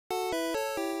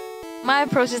My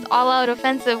approach is all-out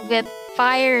offensive with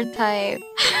fire type.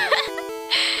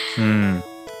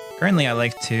 Currently, I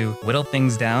like to whittle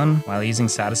things down while using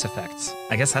status effects.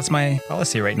 I guess that's my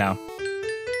policy right now.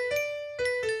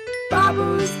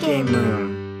 Babu's Game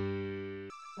Room.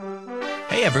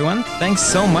 Hey everyone, thanks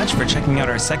so much for checking out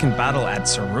our second battle at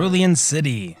Cerulean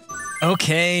City.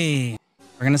 Okay,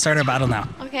 we're gonna start our battle now.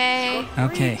 Okay.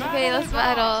 Okay. Okay, let's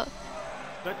battle.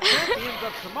 The champions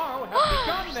of tomorrow have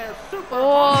begun their super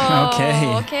Whoa.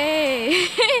 Okay. Okay.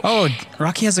 Oh,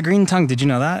 Rocky has a green tongue, did you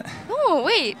know that? Oh,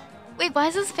 wait. Wait, why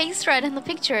is his face red in the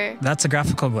picture? That's a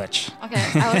graphical glitch.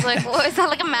 Okay, I was like, what, is that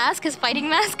like a mask? His fighting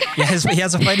mask? Yeah, he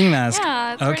has a fighting mask.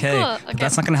 Yeah, it's okay. very cool. But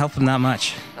that's not gonna help him that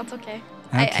much. That's okay.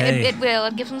 Okay. It will.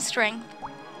 It gives him strength.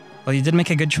 Well, you did make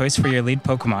a good choice for your lead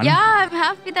Pokemon. Yeah, I'm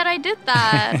happy that I did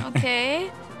that. Okay.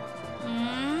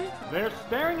 They're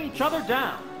staring each other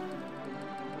down.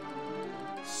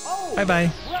 Oh, Bye-bye.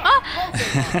 Oh,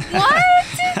 what?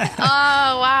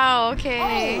 Oh, wow.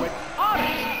 Okay. it's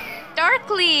Odyssey.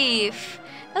 Darkleaf.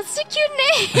 That's a cute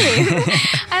name.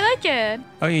 I like it.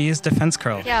 Oh, you used Defense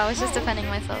Curl. Yeah, I was just defending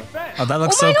myself. Oh, that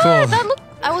looks Oh my so God, cool. that looked.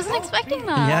 I wasn't expecting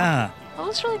that. Yeah. That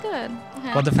was really good.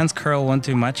 Okay. Well, Defense Curl won't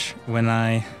do much when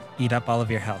I eat up all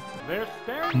of your health. They're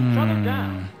staring each other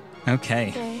down. Okay.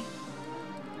 Okay.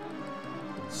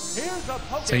 Here's a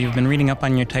Pokemon. So you've been reading up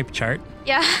on your type chart.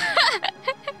 Yeah.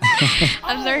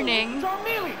 I'm learning.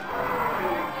 Charmeleon.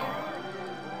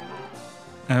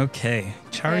 Okay.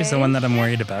 Charry's the Okay. one that I'm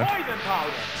worried about. Poison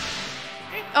powder.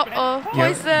 Uh-oh.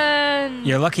 Poison.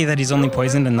 You're lucky that he's only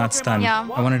poisoned and not stunned. Yeah.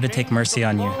 I wanted to take mercy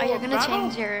on you. Oh, you're gonna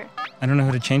change your... I don't know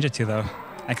who to change it to though.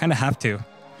 I kind of have to.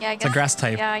 Yeah, I It's a guess. grass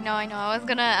type. Yeah, I know. I was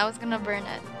gonna burn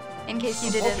it. In case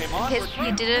you didn't. Pokemon In case you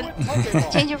return didn't to its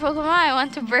Pokemon. change your Pokemon, I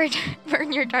want to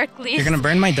burn your dark leaves. You're gonna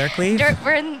burn my dark leaf?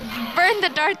 burn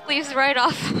the dark leaves right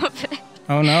off of it.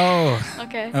 Oh no.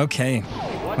 Okay. Okay.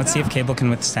 Let's see if Cable can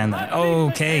withstand that.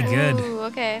 Okay, good. Ooh,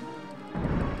 okay.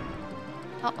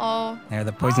 Uh-oh. There,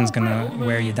 the poison's gonna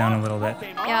wear you down a little bit.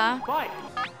 Yeah. Fight.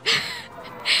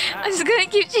 I'm just gonna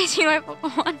keep changing my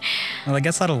Pokemon. Well, I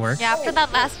guess that'll work. Yeah, after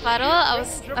that last battle,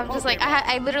 I'm just like,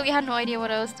 I literally had no idea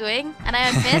what I was doing. And I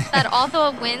admit that all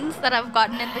the wins that I've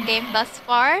gotten in the game thus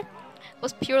far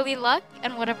was purely luck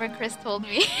and whatever Chris told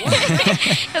me.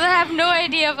 Because I have no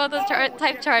idea about the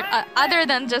type chart other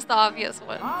than just the obvious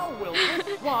ones. How will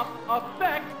this swap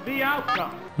affect the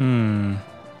outcome?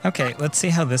 Okay, let's see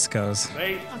how this goes.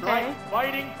 They strike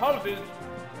fighting poses.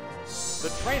 The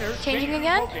trainers Changing change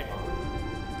again? Pokemon.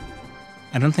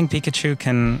 I don't think Pikachu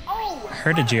can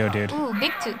hurt a Geodude. Ooh,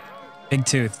 Big Tooth. Big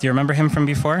Tooth. Do you remember him from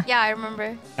before? Yeah, I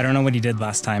remember. I don't know what he did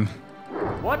last time.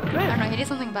 What's this? I don't know, he did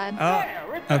something bad.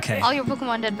 Oh, okay. All your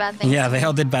Pokemon did bad things. Yeah, they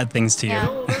all did bad things to you. Yeah.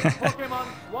 Will this Pokemon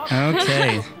swap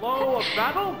Okay. flow of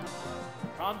battle?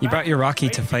 You brought your Rocky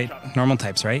to fight normal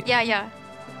types, right? Yeah, yeah.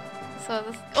 So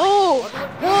this... Oh!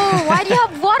 Whoa, why do you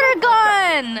have Water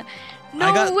Gun? No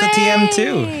I got way. the TM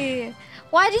too.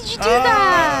 Why did you do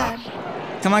that?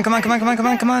 Come on, come on, come on, come on, come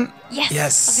on, come on. Yes.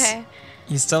 Yes. Okay.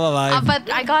 He's still alive.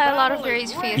 But I got a lot of your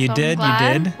HP. You so did, you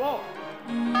I'm glad.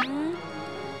 did.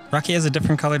 Rocky has a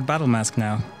different colored battle mask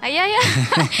now. Yeah, yeah.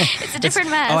 It's a different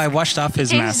mask. Oh, I washed off his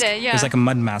Changed mask. it, yeah. It was like a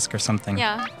mud mask or something.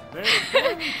 Yeah. They're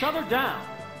staring each other down.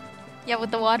 Yeah,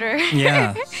 with the water.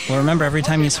 Yeah. Well, remember, every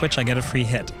time you switch, I get a free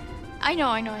hit. I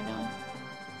know.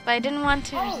 But I didn't want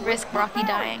to risk Rocky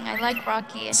dying. I like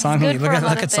Rocky. And he's Songli, good look for a at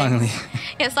lot of Songli. things.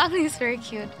 Yeah, Songli is very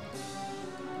cute.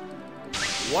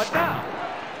 What now?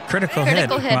 Critical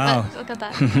Critical hit, Wow. but look at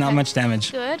that. Not Okay. much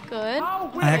damage. Good, good.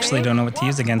 How will I actually don't know what to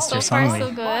use against So your far, Songli.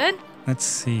 so good. Let's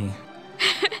see.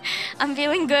 I'm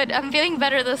feeling good. I'm feeling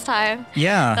better this time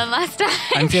Yeah. than last time.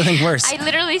 I'm feeling worse. I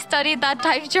literally studied that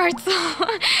type chart so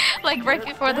like right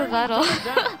before the battle.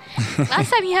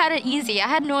 Last time you had it easy. I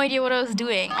had no idea what I was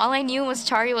doing. All I knew was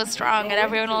Charry was strong and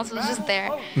everyone else was just there.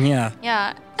 Yeah.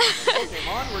 Yeah.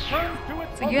 Pokemon returns to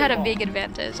its So you had a Pokeball. big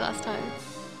advantage last time.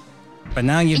 But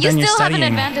now you've You done your still have an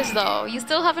studying. advantage though. You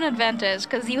still have an advantage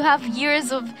because you have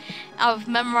years of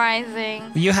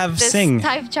memorizing You have this Sing.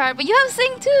 type chart. But you have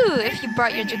Sing too if you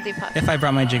brought your Jigglypuff. If I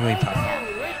brought my Jigglypuff.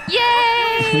 Yay!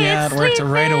 Yeah, it's it worked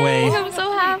right away. sleeping. I'm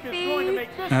so happy.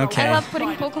 Okay. I love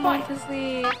putting Pokemon to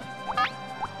sleep.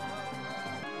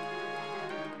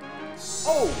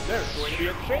 Oh, there's going to be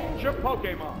a change of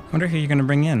Pokemon. I wonder who you're going to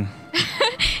bring in.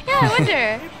 Yeah, I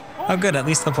wonder. Oh, good. At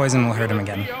least the poison will hurt him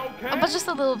again. Oh, but just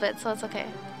a little bit, so it's okay.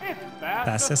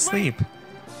 Fast asleep.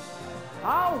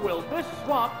 How will this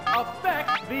swap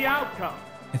affect the outcome?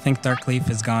 I think Darkleaf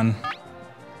is gone.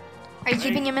 Are you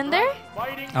keeping him in there?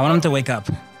 I want him to wake up.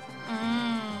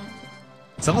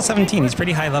 It's level 17. He's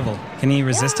pretty high level. Can he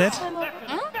resist it?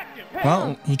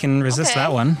 Well, he can resist Okay.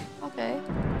 that one. Okay.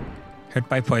 Hurt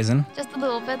by poison. Just a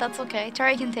little bit, that's okay.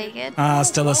 Charry can take it.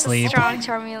 Still asleep. Strong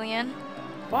Charmeleon.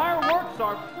 Fireworks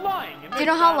are flying in Do you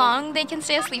know how long they can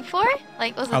stay asleep for?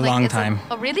 Like, was it A like, long time.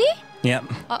 Oh, really? Yep.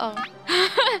 Uh-oh.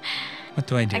 What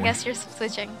do I do? I guess you're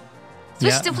switching.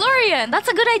 Switch Yeah. to Florian. That's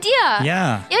a good idea.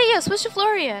 Yeah. Yeah, switch to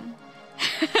Florian.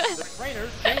 The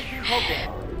trainers changing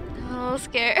Pokemon. I'm a little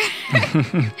scared.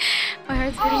 My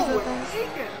heart's beating so fast.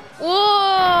 Egan.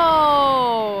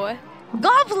 Whoa!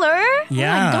 Gobbler?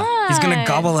 Yeah. Oh my god. He's gonna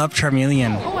gobble up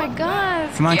Charmeleon. Oh my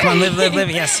god. Come on, scary. live.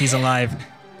 Yes, he's alive.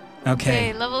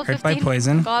 Okay. Level Hurt 15. by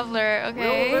poison. Gobbler, Will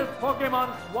okay. this Pokemon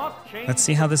swap change Let's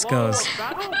see how this the flow goes. of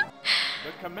battle?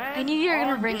 The commands I knew you were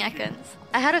gonna are bring issued. Ekans.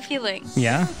 I had a feeling.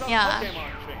 Yeah. The Yeah. Pokemon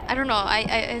change. I don't know.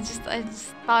 I just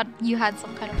thought you had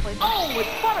some kind of poison. Oh, it's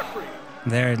Butterfree.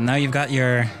 There. Now you've got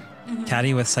your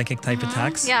caddy with psychic type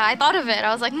attacks. Yeah, I thought of it.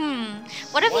 I was like,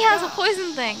 what if he has a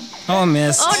poison thing? Oh,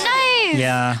 missed. Oh, nice!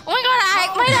 Yeah. Oh my god,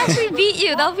 I might actually beat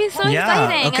you. That'll be so Yeah,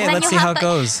 exciting. okay, and then let's see you'll how have it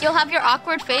goes. You'll have your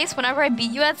awkward face whenever I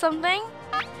beat you at something.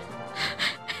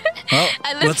 Well,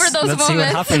 I live for those let's see what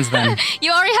moments. happens then.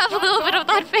 You already have a little bit of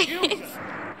that face.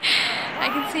 I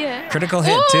can see it. Critical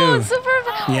hit Ooh, too. super.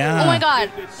 Yeah. Oh my god.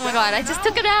 Oh my god. I just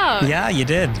took it out. Yeah, you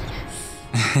did. The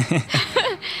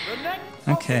next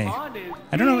Okay. Pokemon is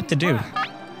I don't know what to do.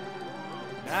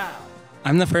 now.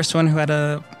 I'm the first one who had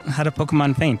a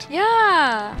Pokemon faint.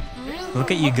 Yeah. Look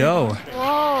at you go.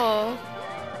 Whoa.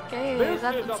 Okay, This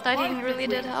that is a studying fight really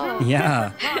did between help. two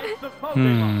Yeah. types of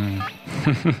Pokemon.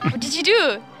 What did you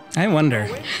do? I wonder.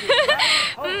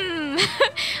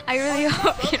 I really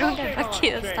hope you don't get lucky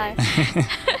this time.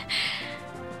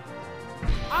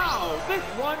 Ow, this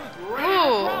one's Ooh.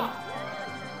 ran rough.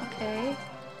 Okay.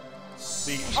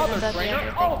 The have other done the trainer other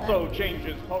thing also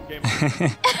changes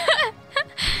Pokemon.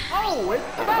 Oh, it's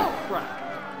Bellsprout.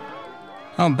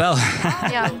 Oh, Bell.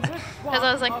 Yeah. Because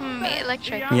I was like,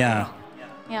 electric. Yeah.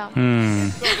 Yeah. The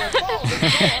revolving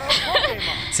door of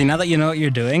Pokemon. See, now that you know what you're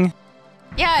doing,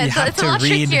 Yeah, you it's, have it's a to lot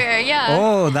read. trickier. Yeah.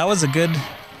 Oh, that was a good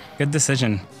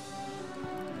decision.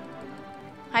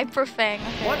 Hyper Fang.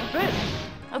 Okay. What's this?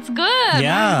 That's good.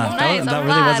 Yeah, Nice. that I'm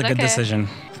really was a glad. good Okay. decision.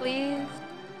 Please.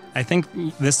 I think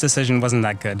this decision wasn't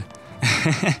that good.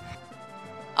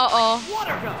 Uh-oh.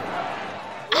 Water gun.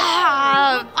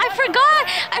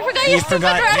 I forgot you You stupid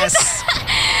forgot, rat. yes.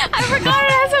 I forgot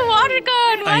it has a water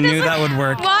gun. Why I knew does that would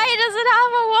work. Why does it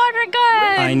have a water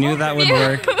gun? I knew that would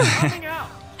work. Coming out.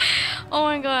 Oh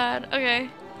my god. Okay.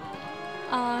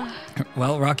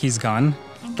 Well, Rocky's gone,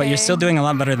 but you're Okay. still doing a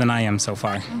lot better than I am so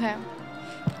far. Okay.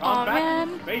 Oh On back man,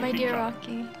 to face my each dear other.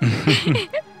 Rocky.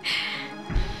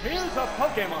 Here's a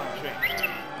Pokemon change.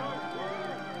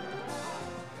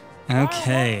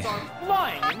 Okay. Fireworks are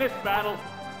flying in this battle.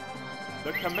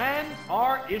 The commands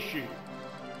are issued.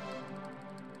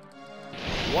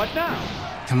 What now?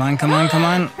 Come on.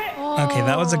 Okay,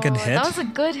 that was a good Oh, hit. That was a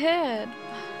good hit.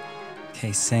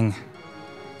 Okay, sing.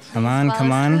 Come on. What's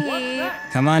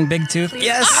that? Come on, Big Tooth.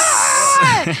 Yes!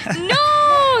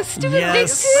 No! Stupid Big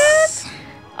Yes! Tooth!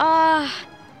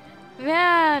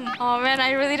 Man. Oh man,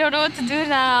 I really don't know what to do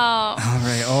now. All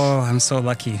right. Oh, I'm so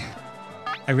lucky.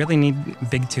 I really need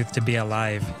Big Tooth to be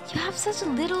alive. You have such a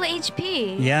little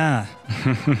HP. Yeah.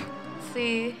 Let's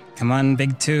see. Come on,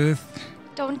 Big Tooth.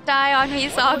 Don't die on me,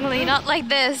 Sogly. Not like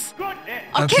this. Goodness.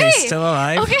 Okay, still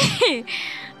alive. Okay.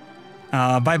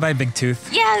 Bye-bye, Big Tooth.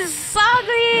 Yes,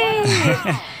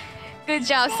 Sogly. Good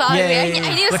job, Sogly. Yay.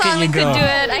 I knew Look at Sogly you could go. do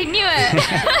it. I knew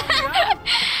it.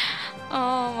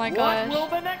 Oh my What gosh. will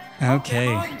the next Okay.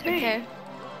 Pokemon be? Okay.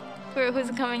 Who's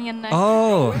coming in next?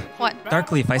 Oh, What?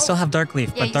 Darkleaf. I still have Darkleaf,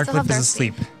 Yeah, but you still have Darkleaf is Darkleaf.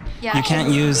 asleep. Yeah. You can't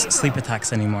use sleep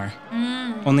attacks anymore.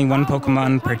 Mm. Only one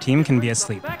Pokemon per team can be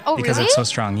asleep Oh, because really? it's so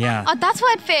strong. Yeah. Oh, that's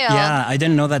why it failed. Yeah, I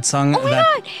didn't know that song. Oh my that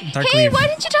god. Darkleaf. Hey, why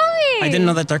didn't you tell me? I didn't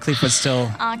know that Darkleaf was still.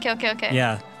 Okay.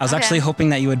 Yeah, I was Okay. actually hoping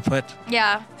that you would put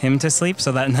Yeah. him to sleep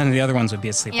so that none of the other ones would be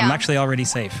asleep. I'm Yeah. actually already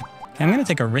safe. Okay, I'm gonna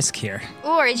take a risk here. Ooh,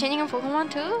 are you changing a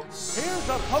Pokemon too? Here's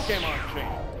a Pokemon change.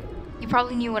 You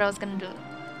probably knew what I was gonna do.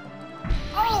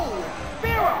 Oh,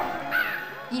 Spearow.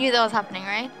 You knew that was happening,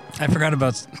 right? I forgot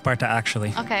about Sparta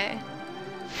actually. Okay.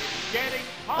 Getting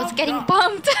I was pumped getting up.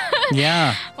 bumped.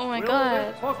 Yeah. Oh my Will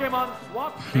god. this Pokemon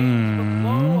swap change the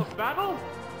flow of battle?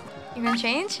 You gonna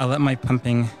change? I'll let my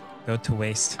pumping go to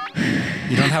waste.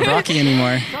 You don't have Rocky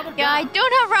anymore. Come Yeah, I again.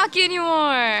 don't have Rocky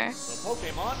anymore. The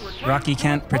Pokemon returns Rocky to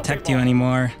can't its protect you Pokeball.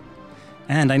 anymore.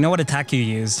 And I know what attack you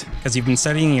used because you've been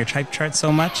studying your type chart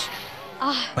so much,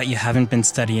 Ah. but you haven't been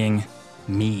studying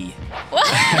me.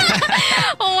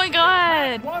 Oh my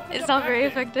god. It's not very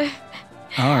effective.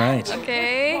 All right.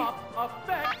 Okay. Swap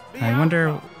affects the I wonder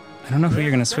outcome. I don't know who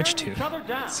you're gonna switch to. Each other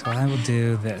down. So I will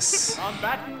do this.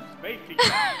 Combating space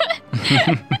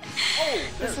heat.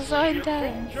 This is so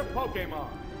intense. Your Pokemon.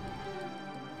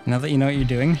 Now that you know what you're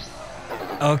doing.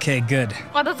 Okay, good.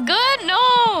 Oh, that's good. No,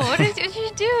 what did you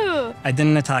do? I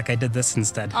didn't attack. I did this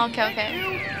instead. Okay.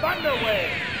 You Thunder Wave.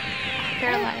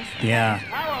 Paralyzed. Yeah.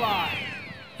 Paralyzed.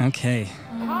 Okay.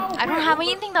 I don't have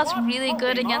anything that's really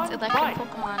good against electric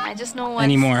Pokemon. I just know what.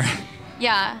 Anymore.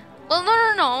 Yeah. Well,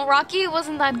 no. Rocky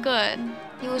wasn't that good.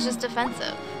 He was just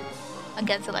defensive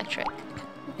against electric.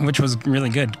 Which was really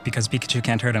good because Pikachu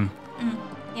can't hurt him.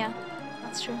 Yeah,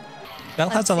 that's true. Bell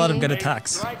has a lot of see. good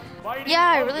attacks. Strike fighting Yeah,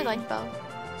 I poses. really like Bell.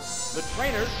 The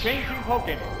trainer's changing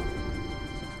Pokemon.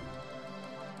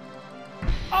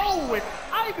 Oh, it's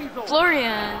Ivysaur.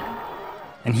 Florian.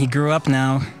 And he grew up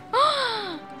now.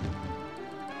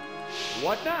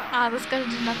 What now? Ah, this guy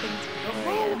did nothing to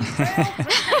Florian.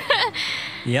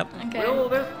 Yep. Okay. Will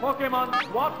this Pokemon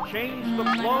swap change the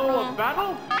flow of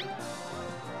battle?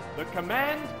 The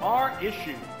commands are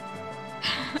issued.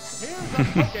 Here's a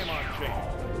Pokemon change.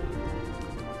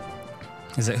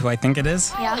 Is it who I think it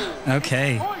is? Yeah.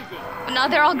 Okay. Poison. Now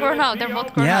they're all grown up. They're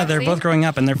both grown up. Yeah, they're see? both growing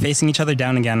up and they're facing each other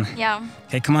down again. Yeah.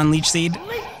 Okay, come on, Leech Seed.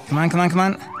 Come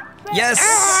on. Yes!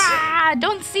 Ah,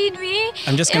 don't seed me.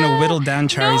 I'm just gonna whittle down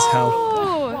Charry's health.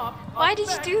 No. Why did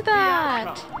you do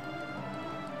that?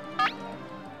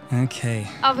 Okay.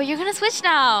 Oh, but you're gonna switch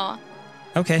now,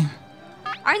 Okay.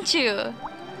 aren't you?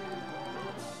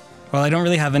 Well, I don't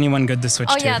really have anyone good to switch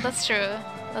Oh to. yeah, that's true.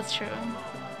 That's true.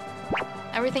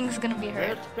 Everything's gonna be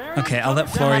hurt. Okay, I'll let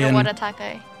No matter Florian. what attack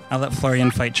I'll let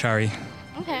Florian fight Charry.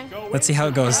 Okay. Let's see how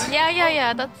it goes.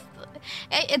 Yeah.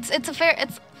 It's a fair.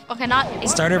 It's okay. Not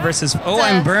Starter versus. Oh, it's a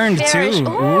I'm burned fairish- too.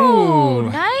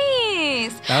 Ooh,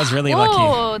 nice. That was really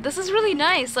Whoa, lucky. this is really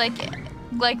nice. Like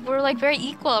we're like very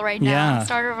equal right now. Yeah.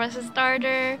 Starter versus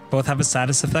starter. Both have a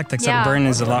status effect, except Yeah. burn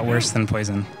is a lot worse than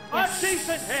poison. A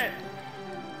decent hit.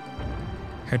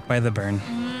 Hurt by the burn.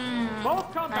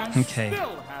 Both combatants Okay. still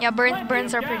have Yeah, plenty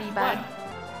burns of are pretty gas bad. left.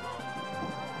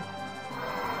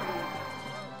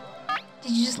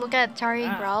 Did you just look at Charry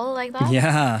growl like that?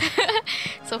 Yeah.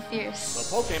 So fierce.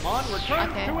 The Pokemon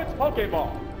returns Okay. to its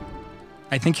Pokeball.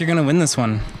 I think you're gonna win this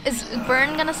one. Is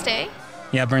Burn gonna stay?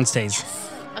 Yeah, burn stays.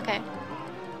 Okay.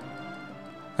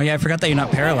 Oh yeah, I forgot that you're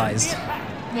not paralyzed.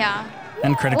 Yeah.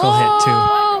 And critical hit too.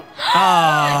 Whoa!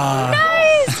 Ah.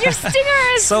 Nice! Your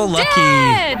stinger is So lucky.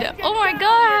 dead! Oh my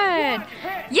god!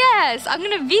 Yes, I'm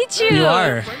gonna beat you! You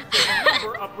are.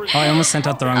 Oh, I almost sent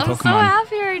out the wrong I'm so Pokemon.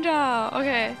 happy right now.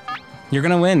 Okay. You're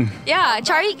gonna win. Yeah,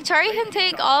 Charry can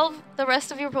take all the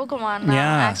rest of your Pokemon now,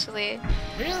 Yeah. actually.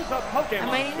 Here's a I Pokemon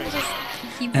might even change. just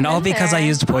keep And them all in because I there.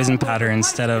 used poison powder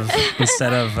instead of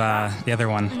the other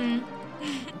one.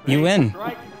 You win.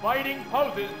 Strike fighting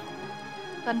poses.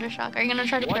 Thundershock. Are you gonna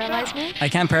try to paralyze me? I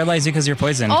can't paralyze you because you're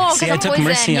poisoned. Oh, See, because I I'm took poisoned.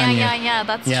 mercy on you. Yeah,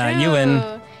 that's true. Yeah, you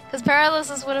win. Because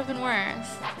paralysis would have been worse.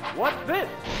 What's this?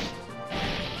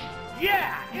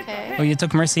 Yeah! It's a Okay. hit. Oh, you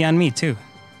took mercy on me too.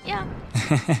 Yeah,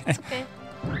 it's okay.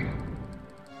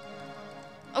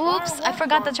 Oops, I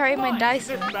forgot that Charry might die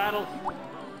soon. This battle.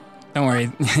 Don't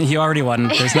worry, you already won.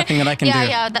 There's nothing that I can do.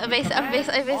 Yeah, I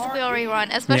basically already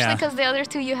won. Especially Yeah. because the other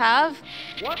two you have.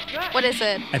 What's that? What is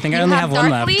it? I think I You only have one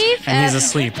Dark left, Leaf and he's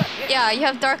asleep. Yeah, you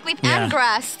have Dark Leaf Yeah. and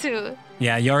Grass too.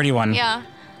 Yeah, you already won. Yeah.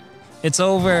 It's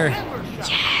over.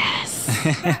 Yes!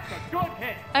 That's a good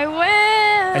hit. I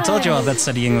win! I told you all that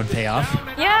studying would pay off.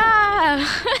 Yeah!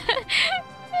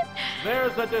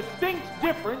 There's a distinct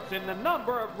difference in the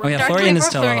number of Oh yeah, Dark Florian Leaf is or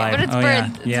still Florian, alive. but it's Oh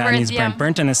burnt. yeah, It's yeah, and burnt, he's yeah.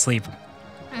 burnt and asleep.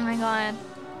 Oh my god.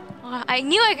 Oh, I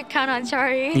knew I could count on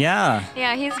Charry. Yeah.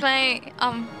 Yeah, he's my They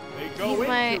go he's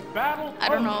my into battle. I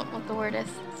don't know what the word is,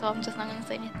 so I'm just not gonna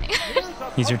say anything.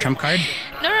 He's your trump card?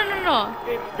 No.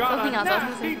 It's got Something a else. I was gonna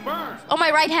nasty say. burn. Oh,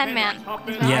 my right hand man.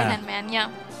 He's my Yeah. right hand man. Yeah.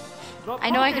 The I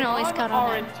know I can always Pokemon count on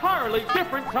are him. entirely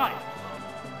different types.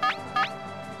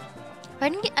 I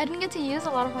didn't get to use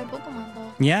a lot of my Pokemon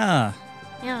though. Yeah.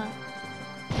 Yeah.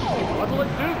 What'll it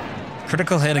do?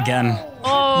 Critical hit again.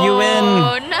 Oh, You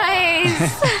win.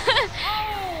 Nice.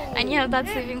 And you have that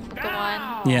sleeping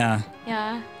Pokemon. Yeah.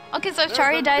 Yeah. Okay, so if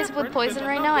Charry dies with poison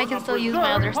right now, I can still use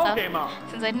my other stuff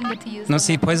since I didn't get to use. No, them.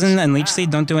 see, poison and leech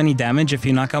seed don't do any damage if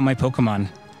you knock out my Pokemon.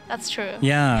 That's true.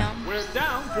 Yeah. We're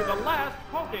down to the last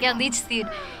Pokemon. Yeah, Leech Seed.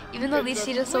 Even though Leech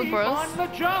Seed is so Sleep gross. on the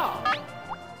job.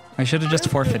 I should have just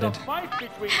forfeited. This is a fight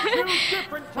between two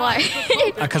different Why? types of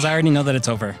Pokemon. Because I already know that it's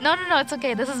over. No, it's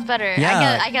okay. This is better.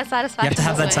 Yeah. I get satisfaction. You have to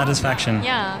have that this way. satisfaction.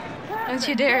 Yeah. Don't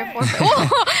you dare forfeit.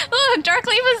 Oh, Dark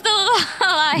Leaf is still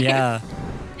alive. Yeah.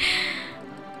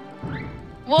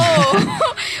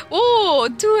 Whoa. Ooh,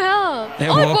 2 health. It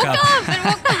oh, woke up. It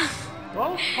woke up.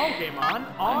 Both Pokemon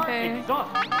are Okay.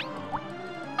 exhausted.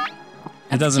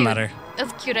 It doesn't cute. matter.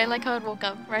 That's cute. I like how it woke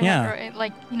up right Yeah. after,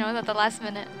 like, you know, at the last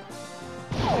minute.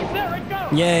 There it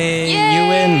goes. Yay, Yay! you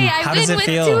win. I How win does it with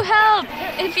feel? 2 health.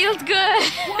 It feels good.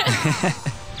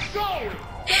 Going.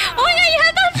 Oh yeah, you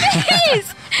had that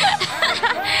face.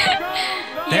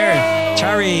 There, Yay.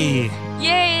 Charry.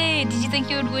 Yay! Did you think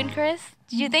you would win, Chris?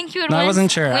 Did you think you would No, win? I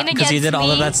wasn't sure Win because you against did all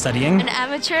of me, that studying. An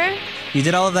amateur? You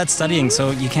did all of that studying,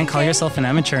 so you can't call yourself an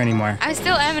amateur anymore. I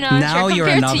still am an amateur Now you're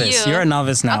a compared to novice. you. You're a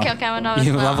novice now. Okay, I'm a novice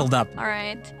You now. leveled up. All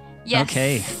right. Yes.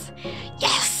 Okay.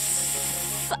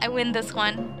 Yes! I win this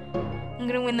one. I'm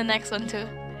gonna win the next one too.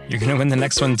 You're gonna win the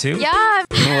next one too? Yeah!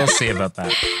 We'll see about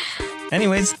that.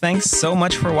 Anyways, thanks so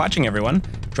much for watching, everyone.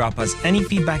 Drop us any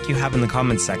feedback you have in the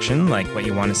comments section, like what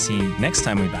you want to see next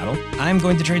time we battle. I'm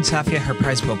going to trade Safia her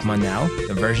prize Pokemon now,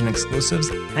 the version exclusives,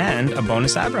 and a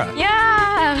bonus Abra.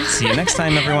 Yeah! See you next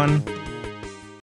time, everyone.